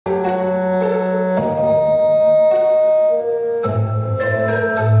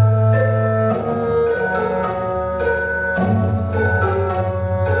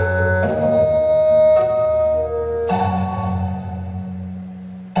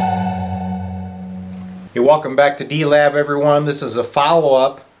Hey, welcome back to D-Lab, everyone. This is a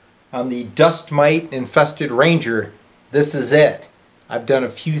follow-up on the dust mite infested Ranger. This is it. I've done a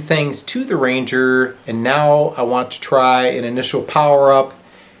few things to the Ranger and now I want to try an initial power-up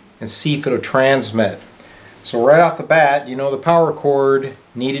and see if it'll transmit. So right off the bat, you know the power cord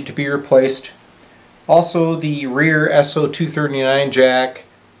needed to be replaced. Also, the rear SO239 jack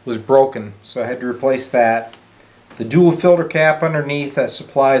was broken, so I had to replace that. The dual filter cap underneath that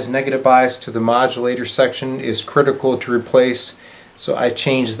supplies negative bias to the modulator section is critical to replace, so I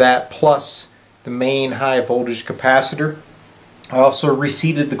changed that, plus the main high voltage capacitor. I also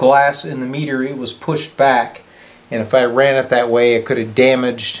reseated the glass in the meter. It was pushed back, and if I ran it that way it could have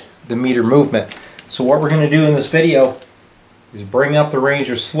damaged the meter movement. So what we're going to do in this video is bring up the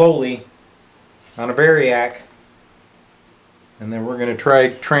Ranger slowly on a variac, and then we're going to try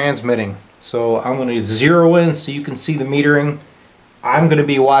transmitting. So I'm going to zero in so you can see the metering. I'm going to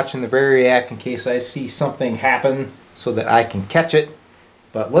be watching the variac in case I see something happen so that I can catch it.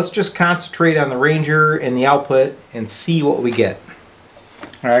 But let's just concentrate on the Ranger and the output and see what we get.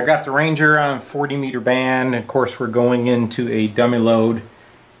 Alright, I got the Ranger on 40 meter band. Of course, we're going into a dummy load.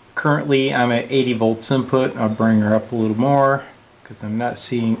 Currently I'm at 80 volts input. I'll bring her up a little more because I'm not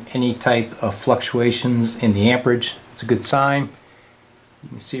seeing any type of fluctuations in the amperage. It's a good sign. You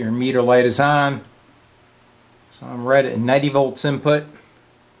can see our meter light is on. So I'm right at 90 volts input.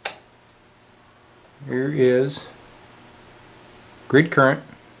 Here is grid current.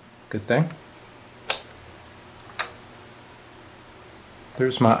 Good thing.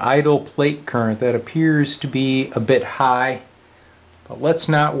 There's my idle plate current. That appears to be a bit high, but let's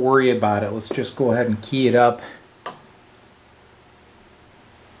not worry about it. Let's just go ahead and key it up.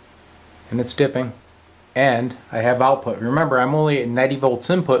 And it's dipping. And I have output. Remember, I'm only at 90 volts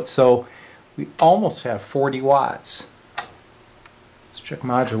input, so we almost have 40 watts. Let's check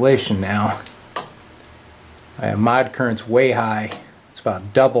modulation now. I have mod currents way high. It's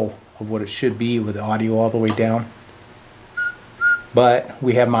about double of what it should be with the audio all the way down. But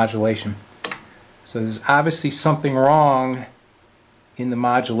we have modulation. So there's obviously something wrong in the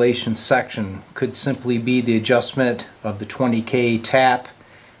modulation section. Could simply be the adjustment of the 20K tap,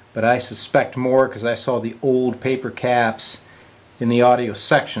 but I suspect more because I saw the old paper caps in the audio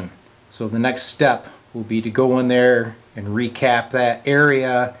section. So the next step will be to go in there and recap that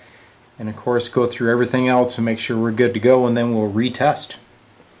area, and of course go through everything else and make sure we're good to go, and then we'll retest.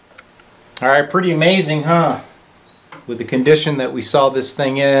 Alright, pretty amazing, huh? With the condition that we saw this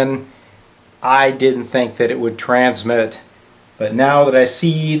thing in, I didn't think that it would transmit. But now that I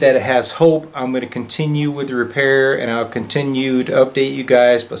see that it has hope, I'm going to continue with the repair and I'll continue to update you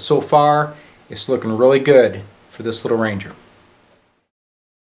guys. But so far, it's looking really good for this little Ranger.